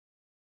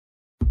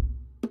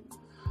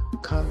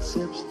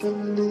Concepts for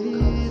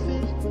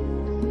living.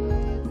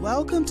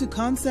 Welcome to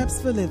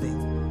Concepts for Living.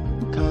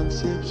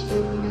 Concepts for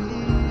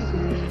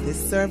living.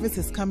 This service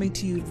is coming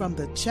to you from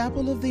the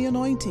Chapel of the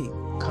Anointing.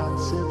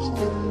 Concepts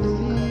for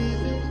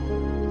living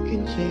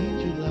can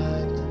change your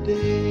life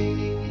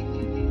today.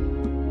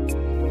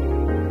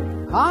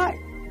 Hi,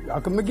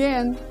 welcome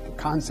again to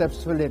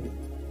Concepts for Living.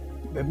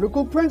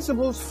 Biblical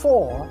principles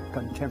for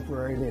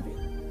contemporary living.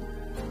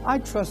 I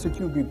trust that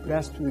you'll be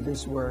blessed with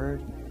this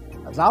word,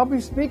 as I'll be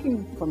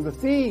speaking from the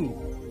theme,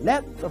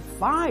 Let the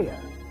Fire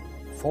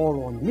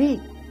Fall on Me.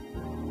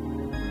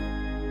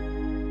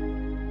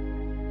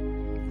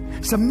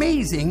 It's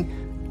amazing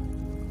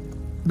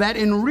that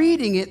in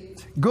reading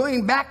it,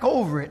 going back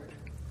over it,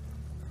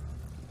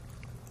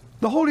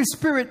 the Holy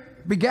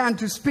Spirit began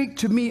to speak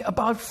to me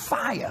about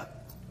fire.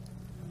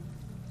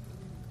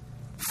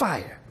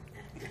 Fire.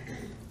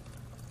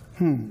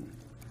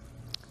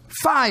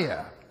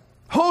 Fire.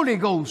 Holy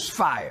Ghost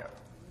fire.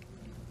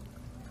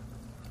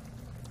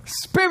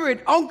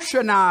 Spirit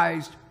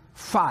unctionized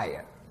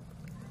fire.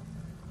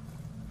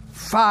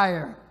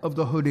 Fire of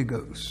the Holy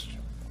Ghost.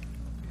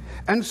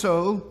 And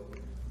so,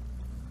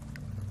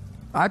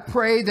 I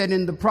pray that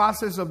in the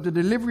process of the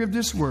delivery of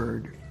this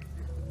word,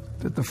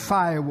 that the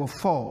fire will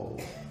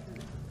fall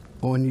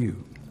on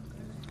you.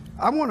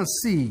 I want to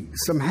see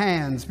some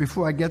hands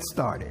before I get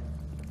started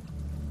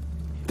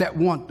that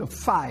want the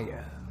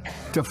fire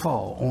to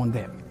fall on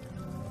them.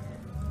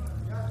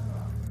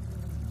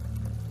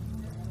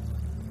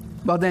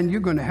 Well, then you're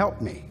going to help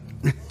me.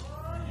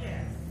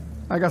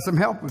 I got some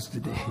helpers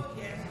today.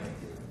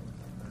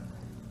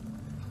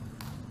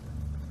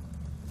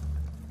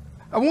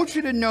 I want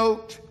you to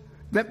note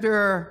that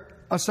there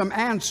are some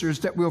answers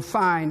that we'll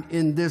find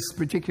in this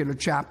particular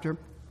chapter.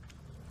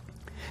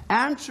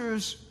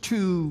 Answers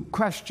to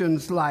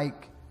questions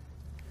like,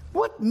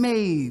 what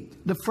made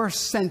the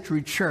first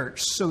century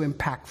church so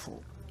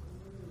impactful?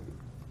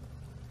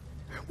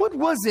 What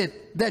was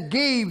it that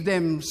gave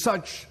them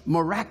such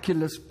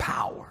miraculous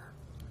power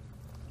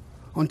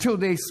until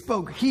they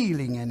spoke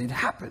healing and it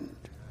happened?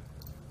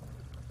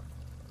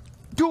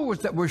 Doors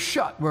that were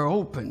shut were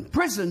open.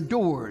 Prison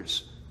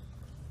doors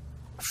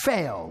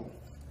fell.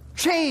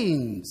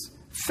 Chains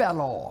fell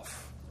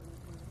off.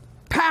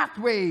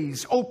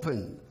 Pathways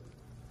opened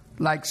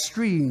like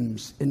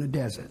streams in the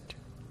desert.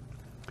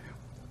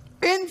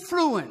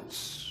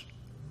 Influence,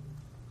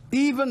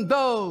 even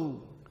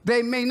though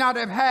they may not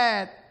have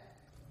had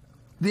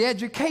the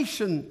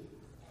education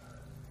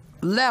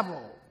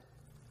level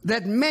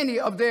that many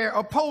of their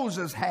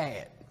opposers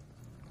had,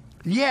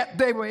 yet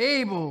they were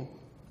able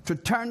to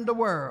turn the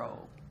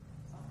world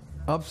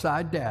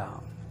upside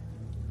down,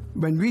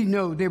 when we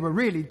know they were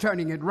really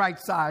turning it right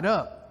side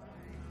up.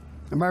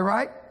 Am I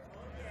right?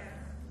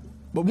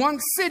 But one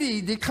city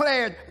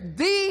declared,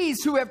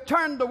 these who have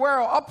turned the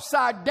world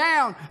upside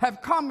down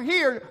have come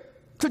here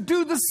to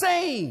do the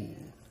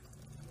same.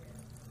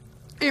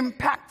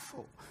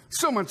 Impactful.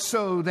 So much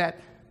so that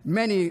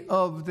many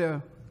of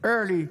the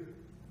early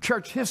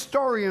church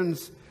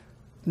historians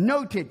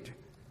noted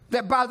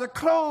that by the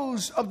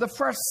close of the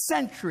first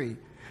century,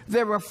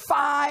 there were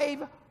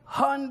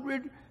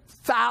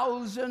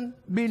 500,000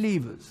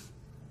 believers.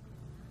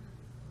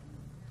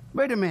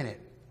 Wait a minute.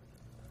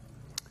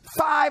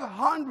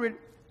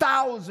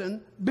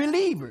 500,000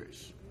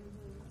 believers.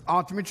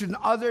 Artemis and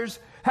others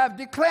have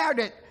declared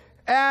it.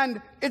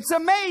 And it's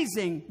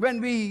amazing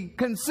when we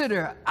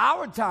consider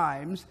our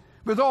times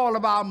with all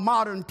of our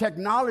modern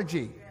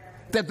technology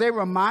that they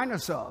remind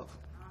us of.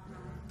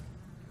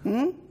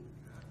 They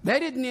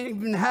didn't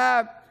even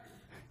have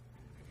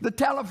the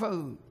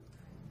telephone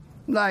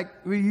like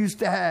we used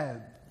to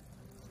have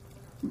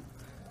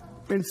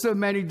in so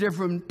many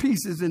different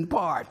pieces and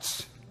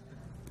parts.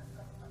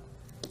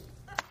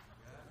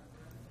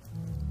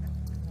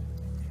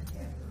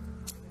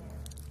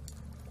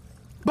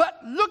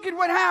 But look at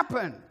what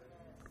happened.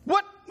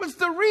 What was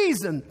the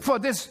reason for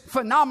this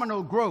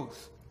phenomenal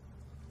growth?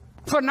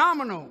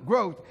 Phenomenal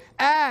growth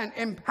and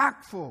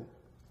impactful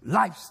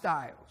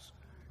lifestyles.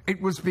 It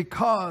was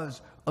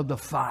because of the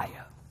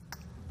fire.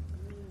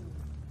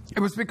 It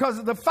was because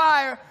of the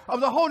fire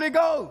of the Holy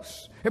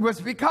Ghost. It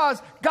was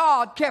because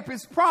God kept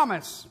his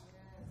promise.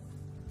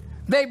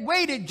 They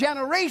waited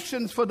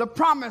generations for the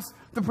promise,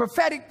 the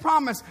prophetic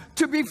promise,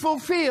 to be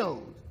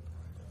fulfilled.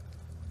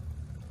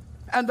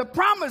 And the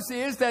promise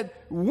is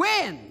that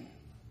when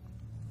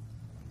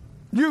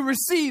you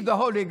receive the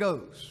Holy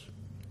Ghost,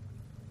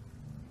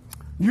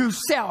 you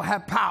shall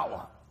have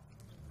power.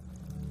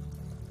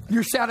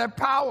 You shall have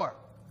power.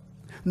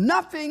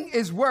 Nothing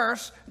is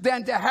worse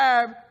than to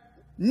have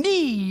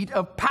need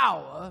of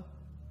power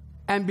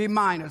and be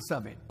minus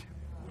of it.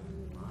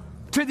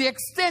 To the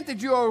extent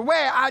that you are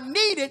aware, I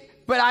need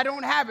it, but I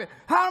don't have it.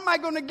 How am I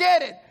going to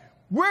get it?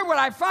 Where will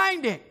I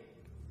find it?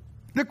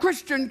 The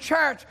Christian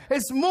church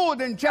is more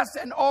than just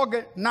an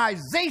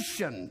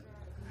organization.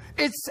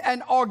 It's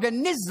an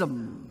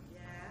organism.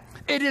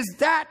 It is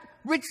that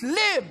which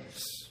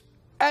lives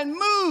and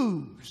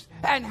moves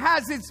and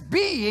has its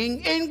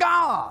being in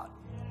God.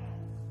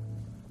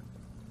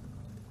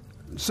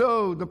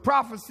 So the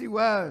prophecy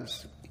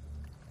was,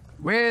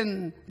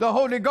 when the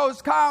Holy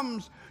Ghost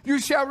comes, you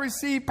shall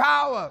receive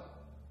power.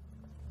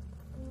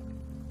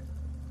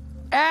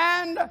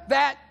 And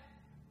that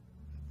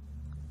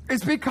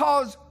is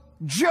because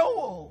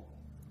Joel,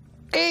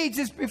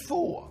 ages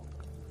before,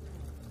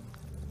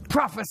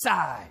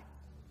 prophesied.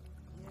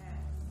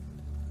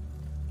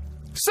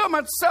 So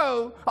much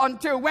so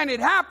until when it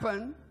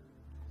happened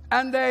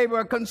and they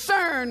were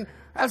concerned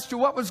as to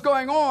what was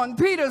going on,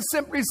 Peter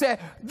simply said,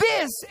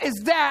 this is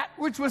that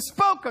which was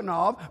spoken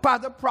of by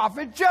the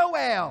prophet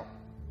Joel.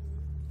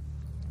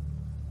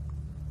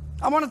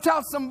 I want to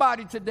tell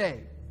somebody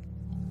today,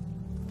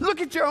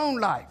 look at your own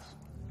life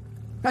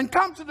and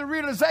come to the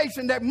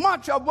realization that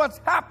much of what's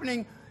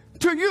happening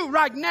to you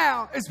right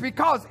now is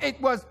because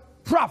it was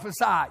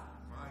prophesied.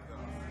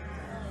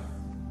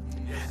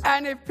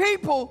 And if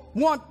people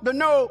want to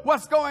know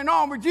what's going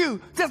on with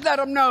you, just let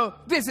them know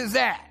this is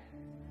that,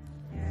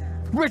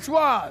 which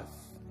was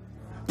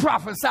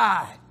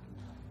prophesied.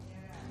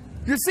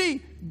 You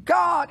see,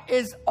 God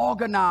is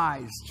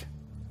organized.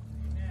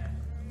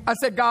 I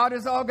said God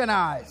is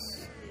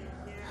organized.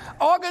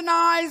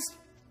 Organized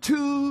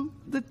to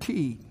the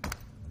T.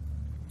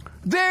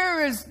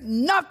 There is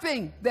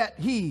nothing that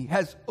he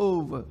has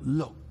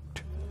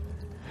overlooked.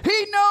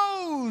 He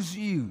knows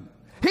you.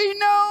 He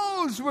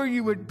knows where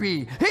you would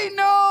be. He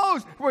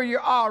knows where you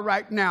are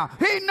right now.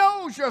 He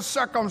knows your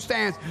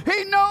circumstance.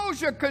 He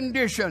knows your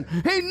condition.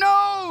 He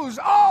knows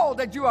all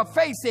that you are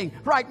facing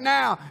right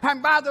now.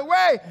 And by the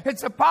way,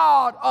 it's a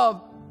part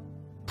of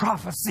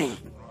prophecy.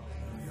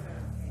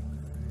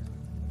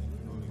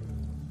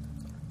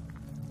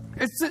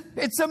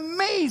 It's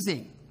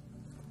amazing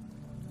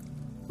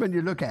when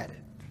you look at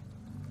it.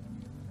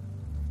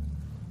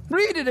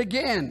 Read it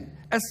again,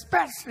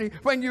 especially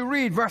when you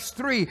read verse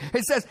 3.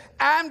 It says,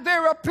 and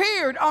there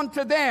appeared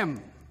unto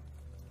them.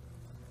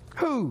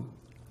 Who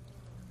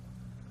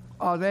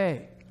are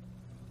they?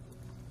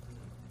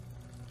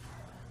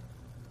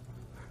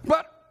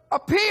 But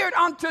appeared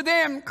unto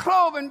them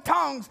cloven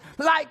tongues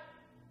like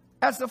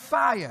as a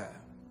fire.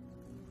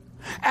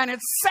 And it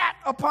sat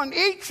upon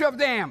each of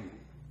them.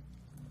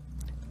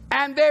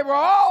 And they were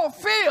all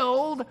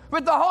filled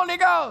with the Holy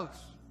Ghost.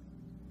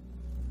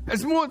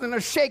 It's more than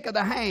a shake of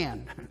the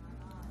hand.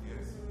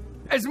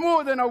 It's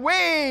more than a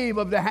wave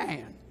of the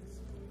hand.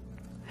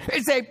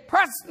 It's a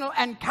personal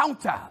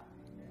encounter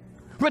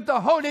with the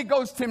Holy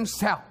Ghost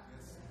himself.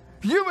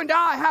 You and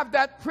I have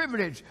that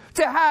privilege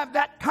to have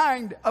that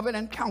kind of an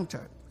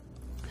encounter.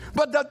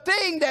 But the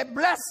thing that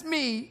blessed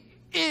me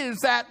is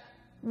that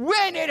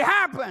when it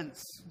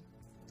happens,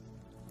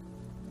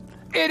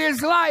 it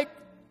is like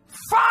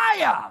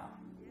fire.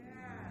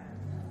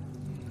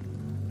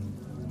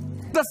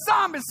 The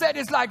psalmist said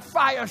it's like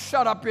fire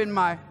shut up in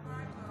my.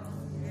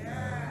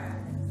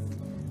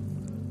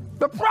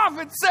 The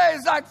prophet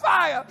says like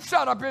fire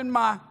shut up in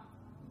my.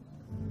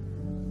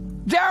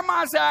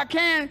 Jeremiah said, I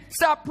can't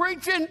stop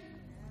preaching.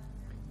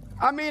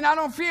 I mean, I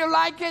don't feel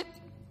like it.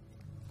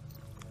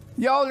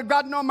 Y'all have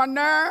gotten on my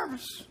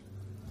nerves.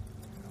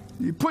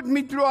 You're putting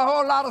me through a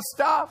whole lot of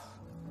stuff.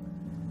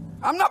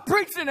 I'm not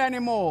preaching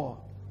anymore.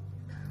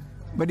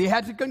 But he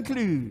had to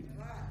conclude.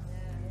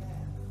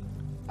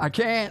 I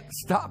can't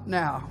stop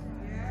now.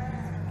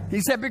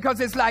 He said, because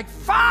it's like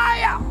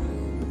fire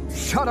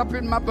shut up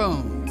in my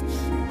bones.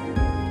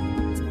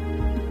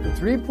 The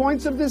 3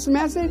 points of this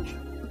message.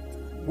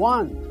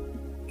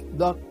 1,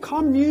 the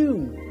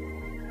commune.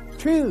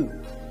 2,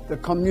 the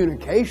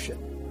communication.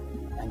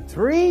 And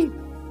 3,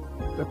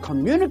 the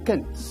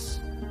communicants.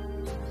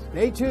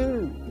 Stay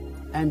tuned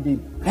and be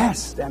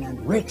blessed and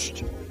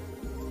enriched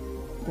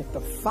that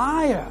the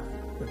fire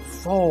would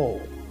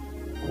fall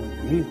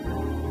on you.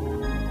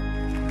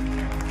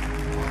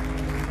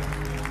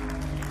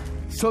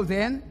 So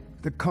then,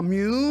 the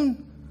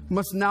commune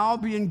must now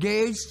be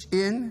engaged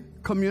in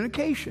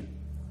communication.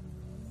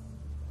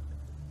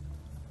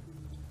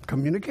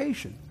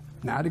 Communication.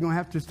 Now they're going to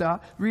have to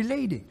start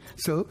relating.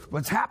 So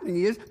what's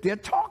happening is they're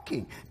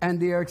talking and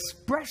they're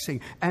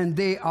expressing and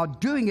they are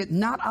doing it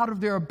not out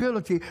of their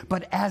ability,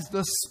 but as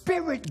the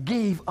Spirit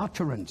gave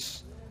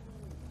utterance.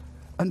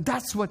 And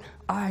that's what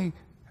I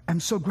am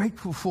so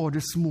grateful for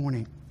this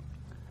morning,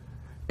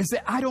 is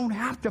that I don't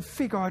have to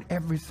figure out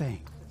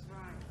everything.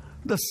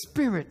 The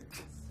Spirit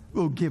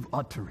will give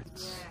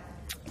utterance.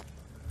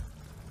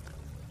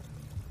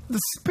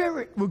 The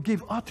Spirit will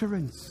give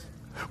utterance.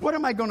 What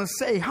am I going to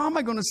say? How am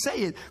I going to say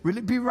it? Will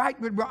it be right?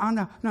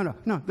 No.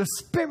 The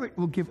Spirit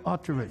will give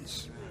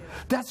utterance.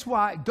 That's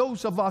why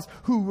those of us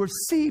who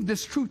receive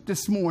this truth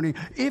this morning,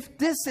 if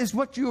this is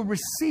what you're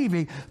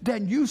receiving,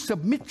 then you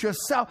submit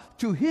yourself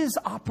to His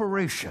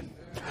operation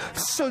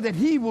so that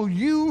He will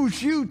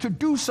use you to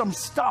do some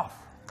stuff.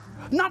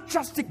 Not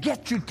just to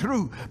get you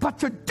through, but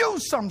to do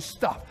some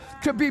stuff,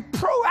 to be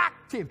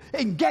proactive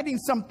in getting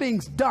some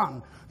things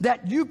done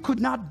that you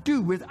could not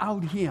do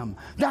without Him.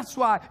 That's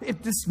why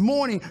if this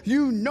morning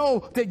you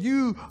know that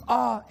you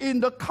are in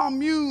the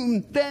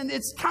commune, then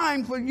it's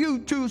time for you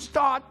to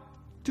start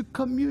to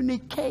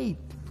communicate.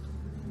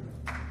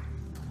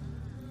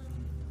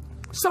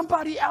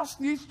 Somebody else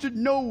needs to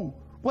know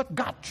what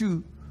got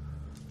you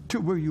to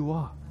where you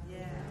are.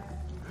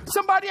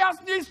 Somebody else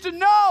needs to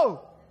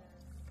know.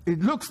 It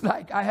looks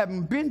like I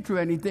haven't been through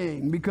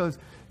anything, because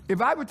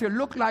if I were to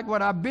look like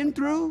what I've been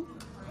through,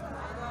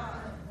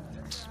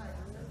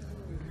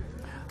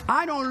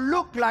 I don't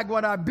look like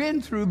what I've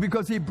been through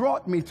because he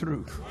brought me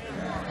through.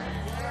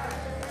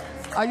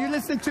 Are you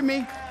listening to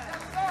me?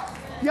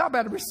 Y'all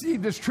better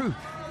receive this truth,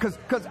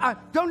 because I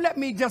don't let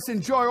me just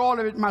enjoy all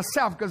of it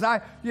myself, because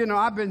I've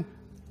been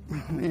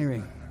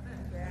anyway.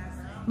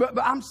 But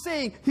I'm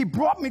saying he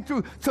brought me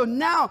through. So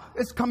now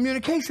it's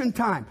communication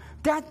time.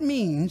 That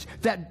means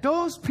that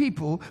those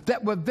people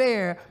that were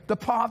there, the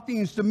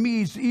Parthians, the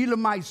Medes, the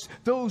Elamites,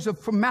 those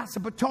from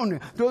Mesopotamia,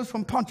 those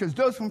from Pontus,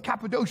 those from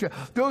Cappadocia,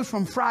 those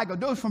from Phrygia,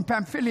 those from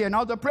Pamphylia and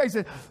other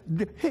places.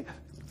 Hey,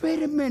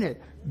 wait a minute.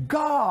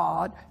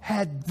 God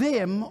had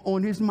them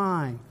on his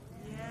mind.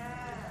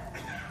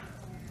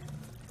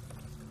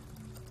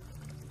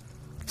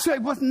 So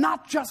it was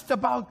not just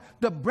about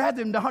the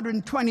brethren, the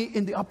 120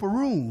 in the upper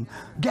room,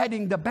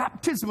 getting the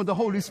baptism of the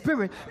Holy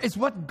Spirit. It's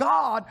what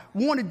God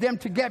wanted them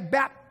to get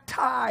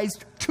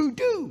baptized to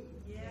do.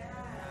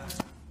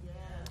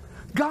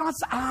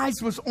 God's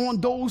eyes was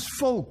on those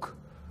folk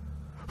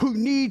who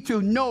need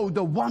to know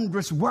the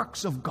wondrous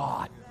works of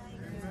God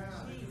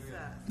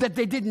that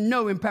they didn't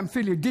know in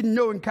Pamphylia, didn't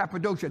know in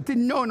Cappadocia,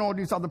 didn't know in all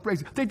these other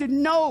places. They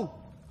didn't know.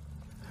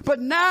 But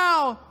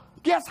now,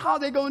 guess how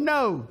they're going to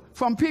know?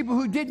 From people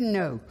who didn't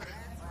know.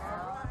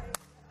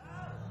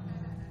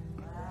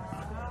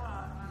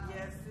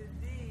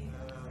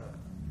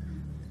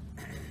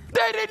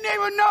 They didn't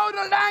even know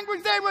the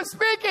language they were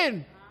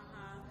speaking.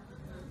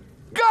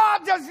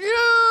 God just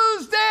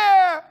used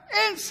their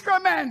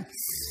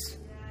instruments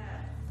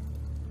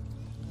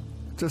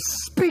to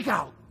speak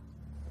out,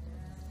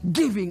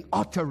 giving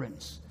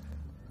utterance.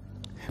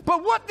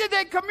 But what did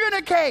they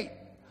communicate?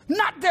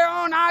 Not their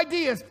own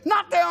ideas,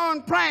 not their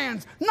own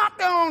plans, not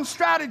their own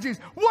strategies.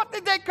 What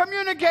did they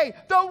communicate?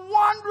 The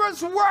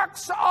wondrous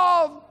works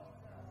of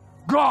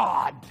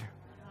God.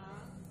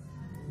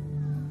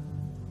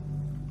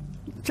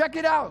 Check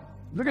it out.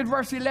 Look at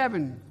verse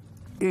 11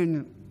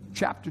 in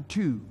chapter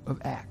 2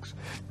 of Acts.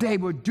 They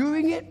were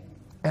doing it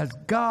as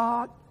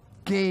God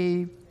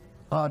gave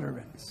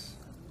utterance.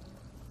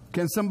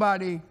 Can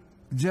somebody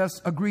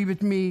just agree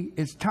with me?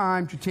 It's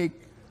time to take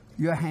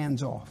your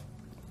hands off.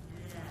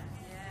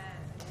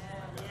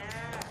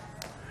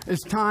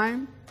 It's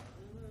time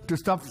to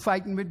stop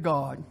fighting with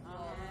God,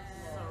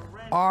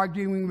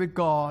 arguing with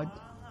God,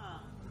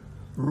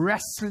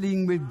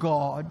 wrestling with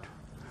God,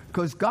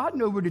 because God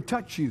knows where to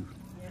touch you.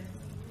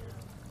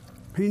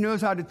 He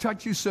knows how to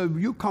touch you so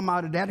you come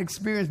out of that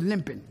experience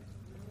limping.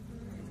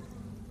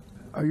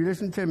 Are you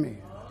listening to me?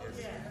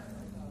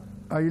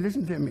 Are you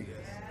listening to me?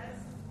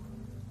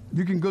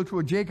 You can go through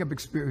a Jacob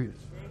experience.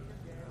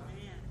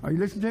 Are you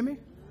listening to me?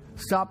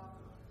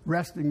 Stop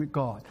wrestling with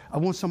God. I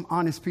want some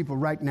honest people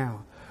right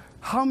now.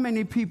 How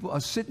many people are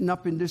sitting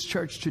up in this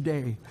church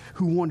today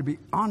who want to be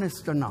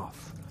honest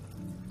enough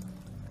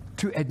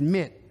to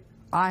admit,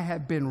 I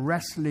have been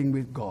wrestling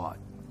with God?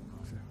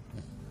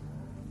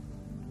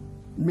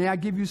 May I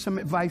give you some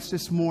advice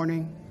this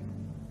morning?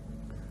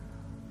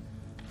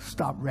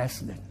 Stop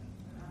wrestling.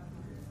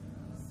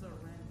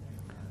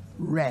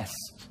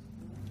 Rest.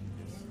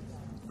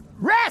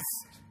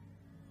 Rest!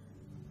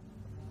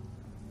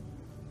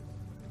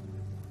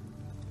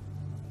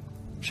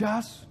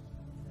 Just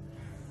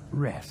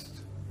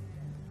rest.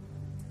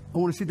 I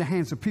want to see the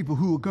hands of people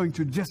who are going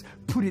to just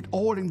put it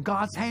all in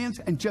God's hands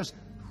and just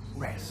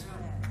rest.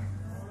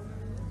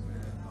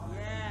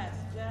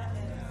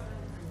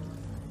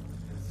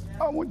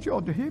 I want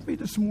y'all to hear me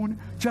this morning.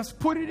 Just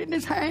put it in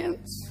his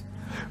hands.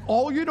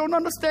 All you don't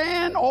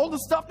understand, all the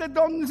stuff that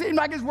don't seem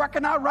like it's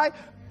working out right,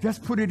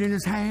 just put it in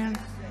his hands.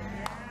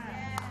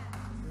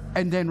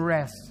 And then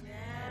rest.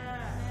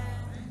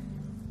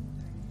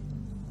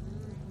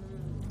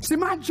 See,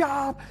 my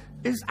job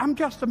is I'm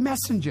just a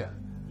messenger.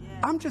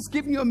 I'm just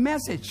giving you a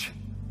message.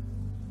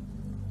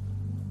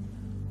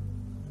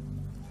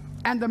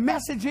 And the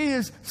message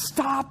is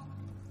stop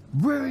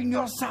wearing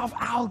yourself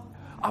out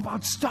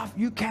about stuff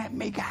you can't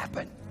make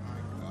happen.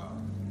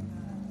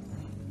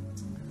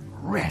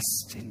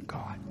 Rest in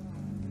God.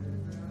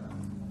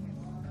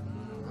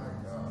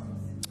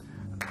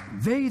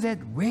 They that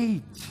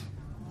wait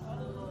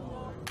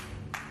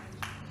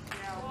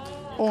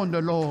on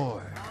the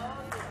Lord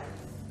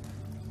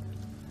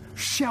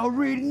shall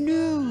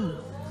renew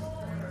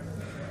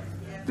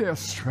their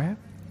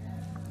strength.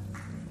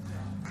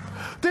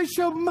 They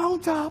shall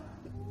mount up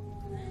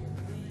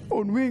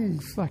on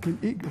wings like an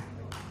eagle.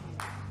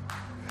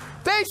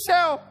 They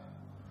shall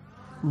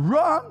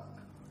run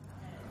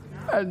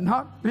and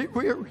not be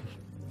weary.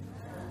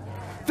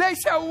 They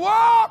shall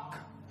walk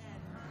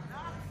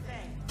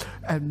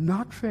and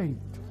not faint.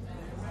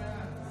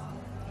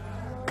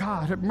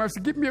 God have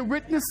mercy. Give me a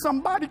witness,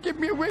 somebody. Give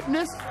me a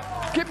witness.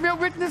 Give me a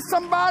witness,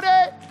 somebody.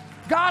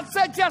 God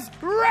said just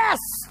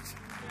rest.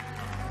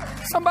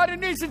 Somebody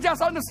needs to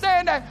just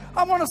understand that.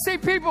 I want to see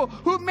people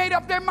who made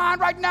up their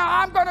mind right now.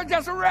 I'm going to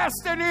just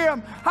rest in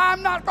Him.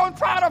 I'm not going to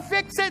try to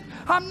fix it.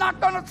 I'm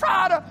not going to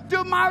try to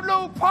do my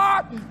little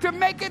part to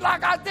make it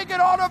like I think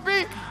it ought to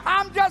be.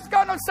 I'm just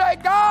going to say,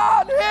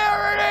 God,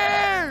 here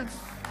it is.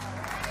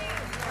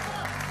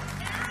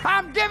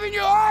 I'm giving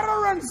you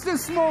utterance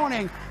this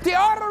morning. The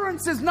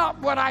utterance is not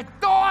what I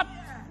thought.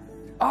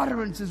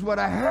 Utterance is what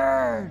I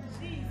heard.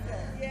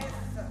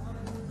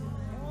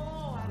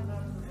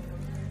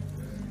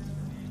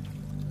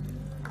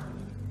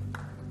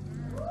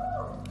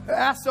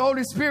 Ask the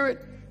Holy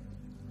Spirit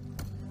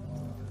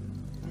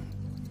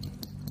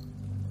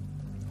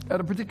at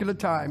a particular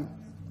time,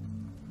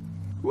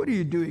 what are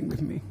you doing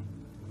with me?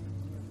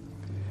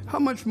 How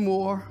much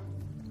more?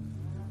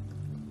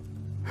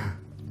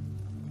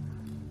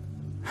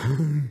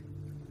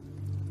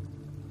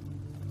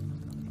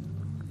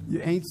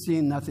 You ain't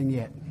seen nothing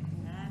yet.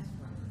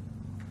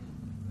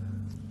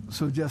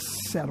 So just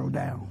settle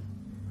down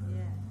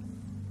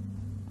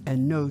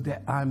and know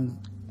that I'm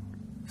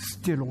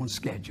still on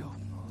schedule.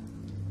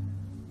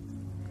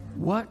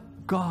 What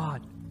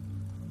God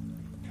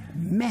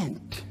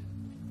meant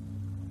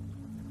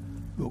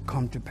will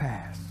come to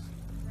pass.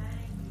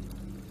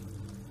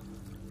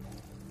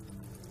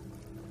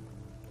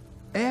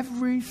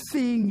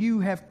 Everything you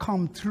have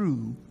come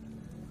through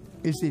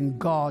is in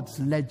God's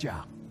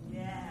ledger.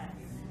 Yes.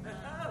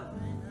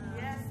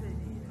 Yes, it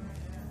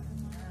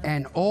is.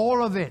 And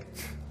all of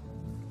it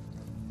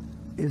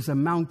is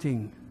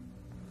amounting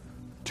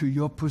to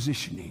your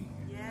positioning.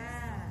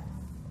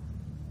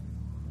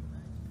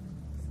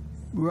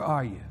 Where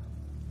are you?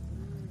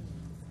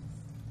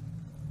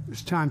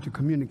 It's time to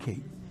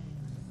communicate.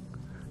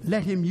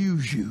 Let Him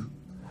use you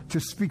to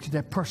speak to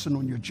that person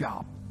on your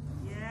job.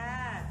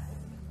 Yes.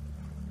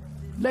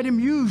 Let Him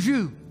use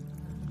you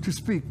to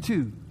speak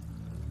to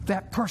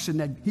that person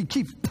that He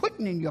keeps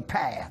putting in your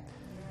path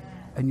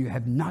and you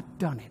have not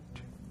done it.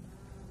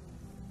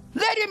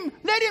 Let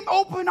him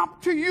open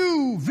up to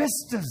you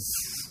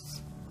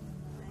vistas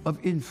of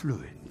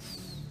influence.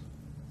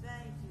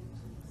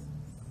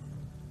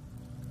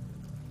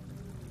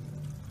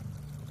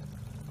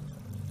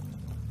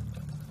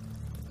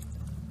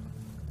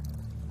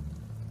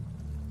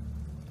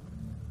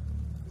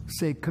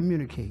 Say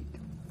communicate.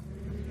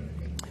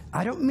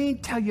 I don't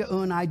mean tell your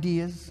own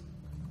ideas.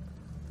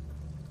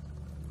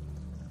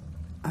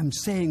 I'm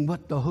saying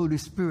what the Holy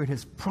Spirit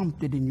has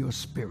prompted in your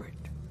spirit.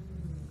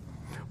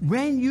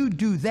 When you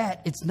do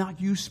that, it's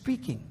not you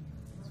speaking.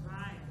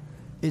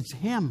 It's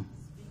Him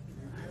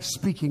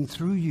speaking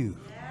through you.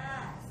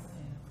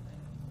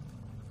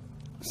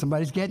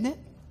 Somebody's getting it?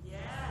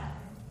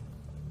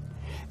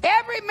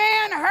 Every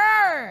man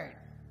heard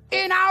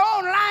in our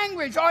own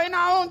language or in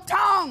our own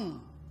tongue.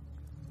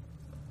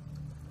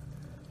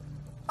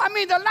 I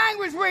mean, the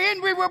language we're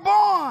in, we were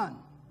born.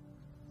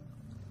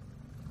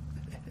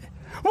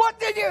 What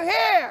did you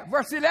hear?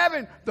 Verse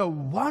 11, the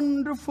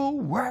wonderful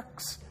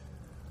works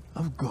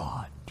of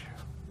God.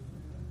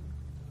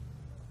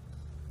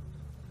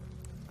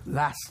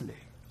 Lastly,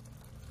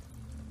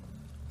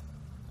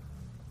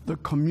 the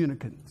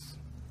communicants.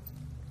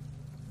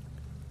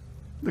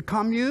 The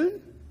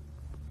commune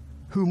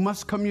who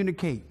must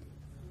communicate.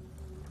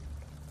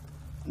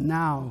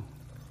 Now,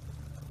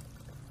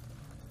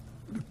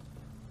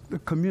 the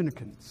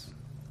communicants.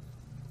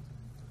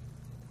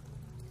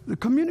 The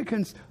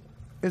communicants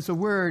is a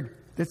word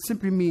that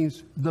simply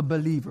means the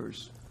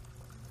believers,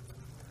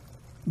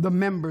 the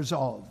members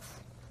of,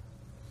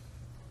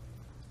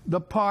 the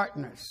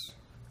partners,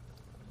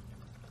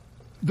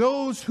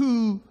 those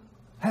who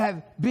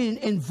have been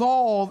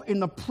involved in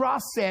the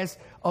process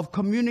of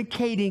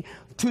communicating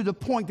to the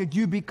point that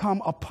you become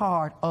a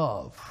part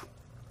of.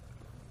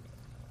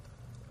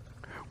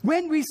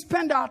 When we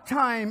spend our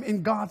time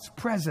in God's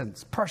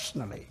presence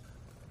personally,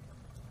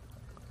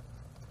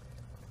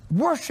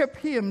 worship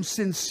Him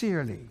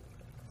sincerely,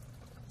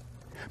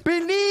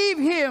 believe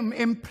Him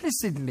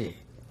implicitly,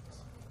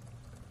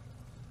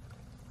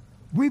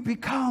 we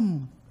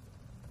become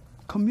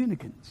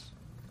communicants.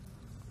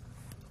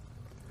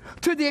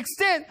 To the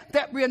extent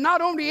that we are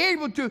not only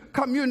able to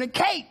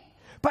communicate,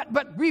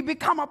 but we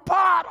become a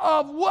part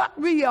of what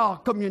we are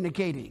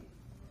communicating.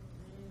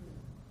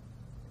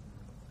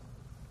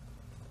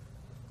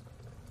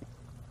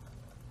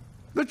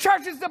 The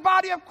church is the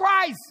body of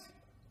Christ.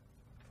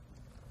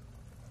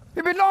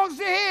 It belongs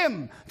to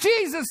Him.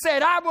 Jesus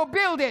said, I will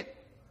build it.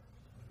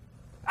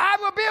 I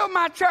will build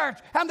my church,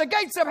 and the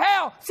gates of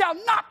hell shall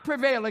not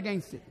prevail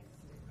against it.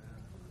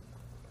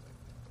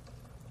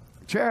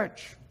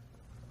 Church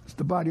is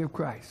the body of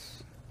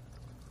Christ.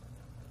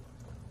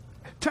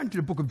 Turn to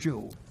the book of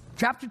Job,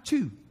 chapter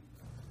 2,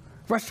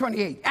 verse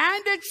 28.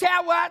 And it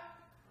shall what?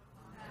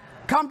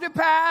 Come to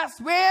pass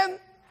when?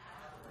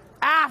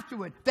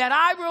 Afterward. That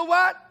I will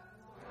what?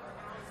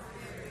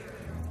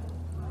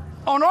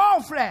 On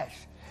all flesh.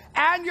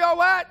 And your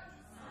what?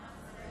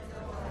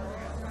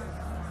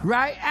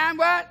 Right? And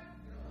what?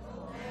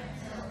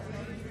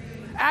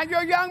 And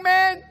your young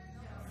man?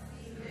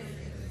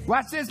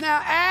 Watch this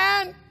now.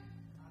 And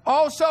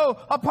Also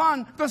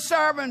upon the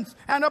servants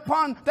and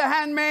upon the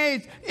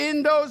handmaids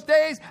in those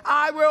days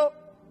I will.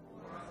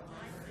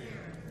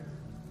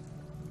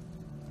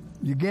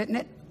 You getting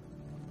it?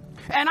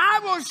 And I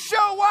will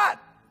show what?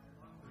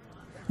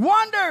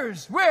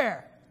 Wonders.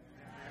 Where?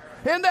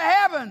 In the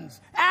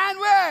heavens. And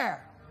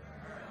where?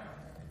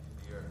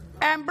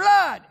 And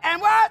blood.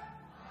 And what?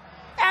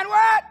 And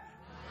what?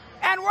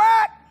 And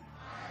what?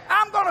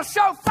 I'm going to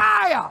show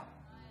fire.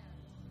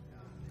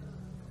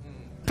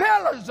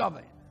 Pillars of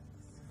it.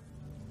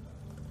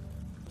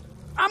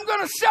 I'm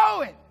going to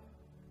show it.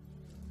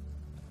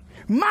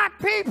 My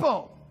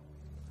people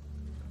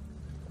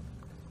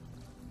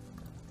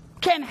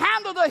can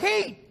handle the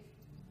heat.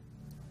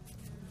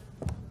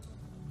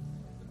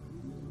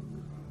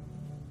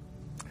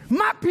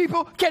 My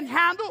people can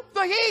handle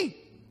the heat.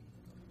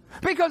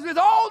 Because with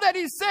all that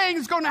he's saying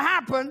is going to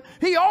happen,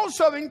 he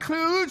also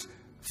includes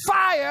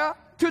fire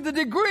to the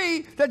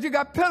degree that you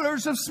got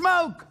pillars of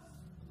smoke.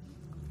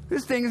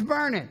 This thing is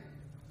burning.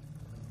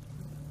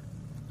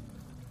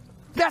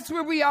 That's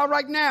where we are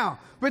right now.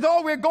 With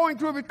all we're going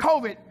through with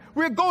COVID,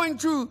 we're going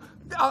through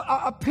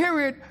a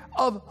period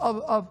of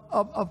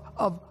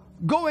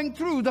going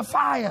through the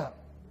fire.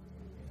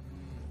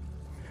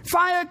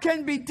 Fire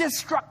can be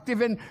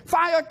destructive and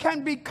fire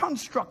can be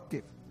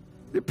constructive.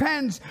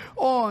 Depends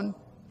on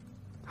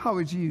how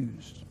it's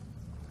used.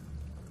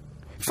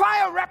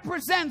 Fire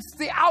represents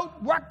the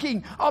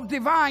outworking of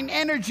divine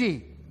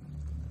energy.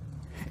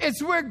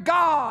 It's where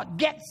God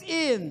gets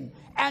in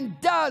and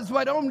does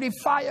what only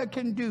fire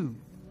can do.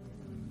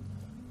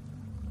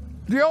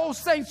 The old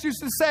saints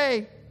used to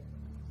say,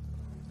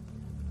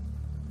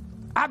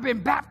 I've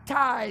been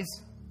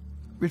baptized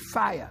with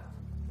fire.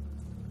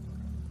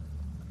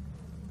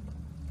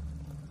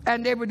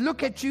 And they would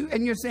look at you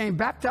and you're saying,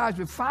 baptized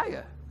with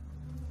fire.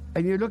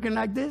 And you're looking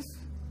like this.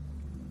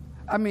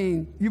 I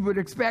mean, you would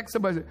expect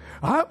somebody to say,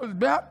 I was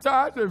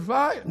baptized with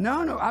fire.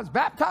 No, I was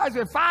baptized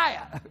with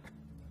fire.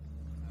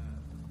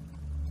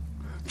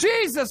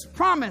 Jesus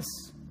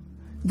promised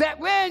that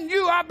when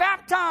you are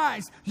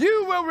baptized,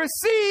 you will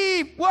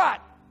receive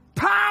what?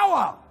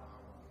 Power.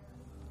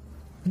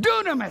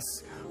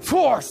 Dunamis,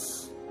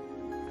 force.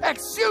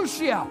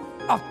 Exousia,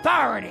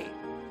 authority.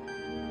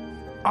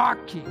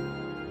 Arche,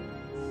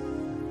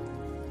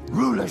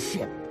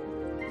 rulership.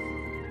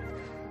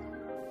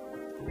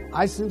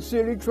 I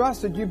sincerely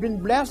trust that you've been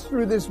blessed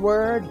through this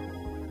word.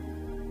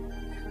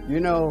 You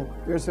know,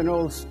 there's an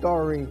old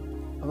story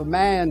of a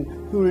man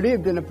who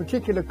lived in a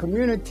particular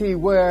community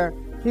where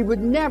he would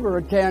never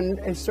attend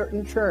a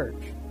certain church.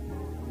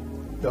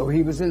 Though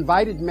he was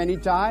invited many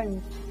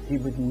times, he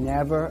would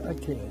never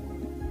attend.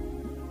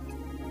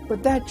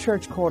 But that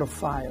church caught a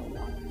fire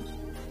once.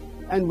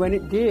 And when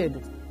it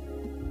did,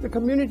 the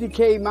community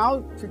came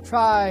out to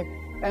try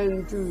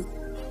and to,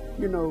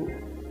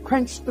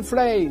 quench the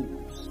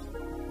flames,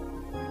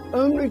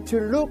 only to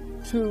look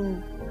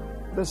to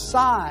the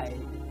side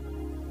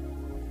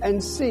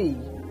and see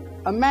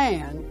a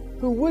man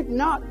who would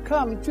not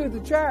come to the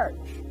church,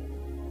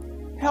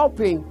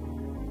 helping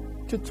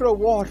to throw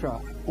water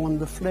on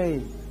the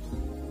flames.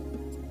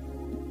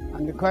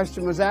 And the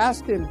question was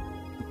asked him,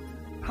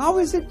 how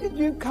is it that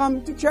you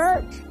come to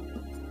church?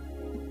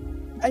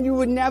 And you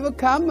would never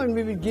come when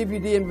we would give you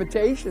the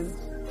invitations.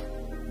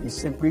 He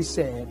simply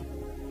said,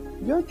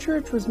 your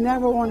church was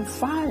never on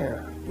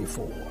fire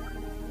before.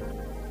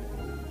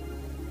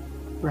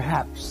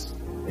 Perhaps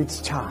it's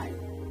time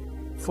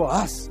for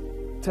us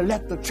to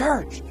let the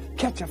church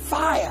catch a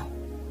fire.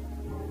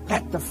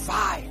 Let the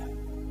fire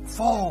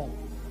fall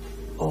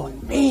on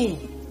me.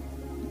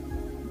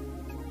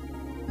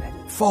 Let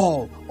it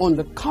fall on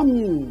the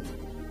commune.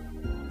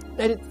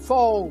 Let it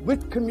fall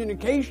with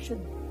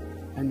communication.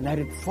 And let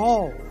it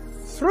fall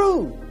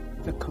through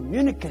the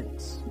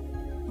communicants.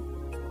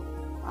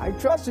 I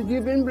trust that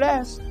you've been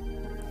blessed.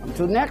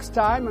 Until next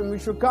time, and we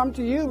shall come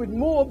to you with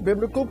more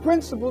biblical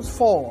principles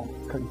for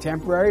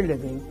contemporary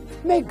living.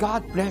 May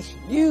God bless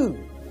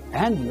you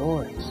and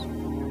yours.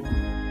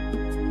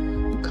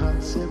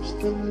 Concepts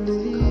of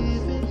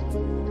living.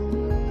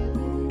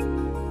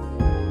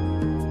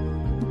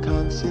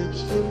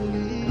 Concepts of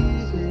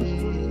living.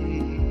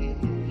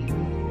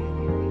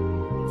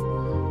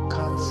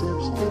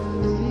 Concepts of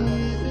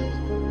living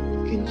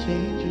can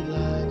change your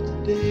life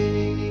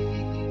today.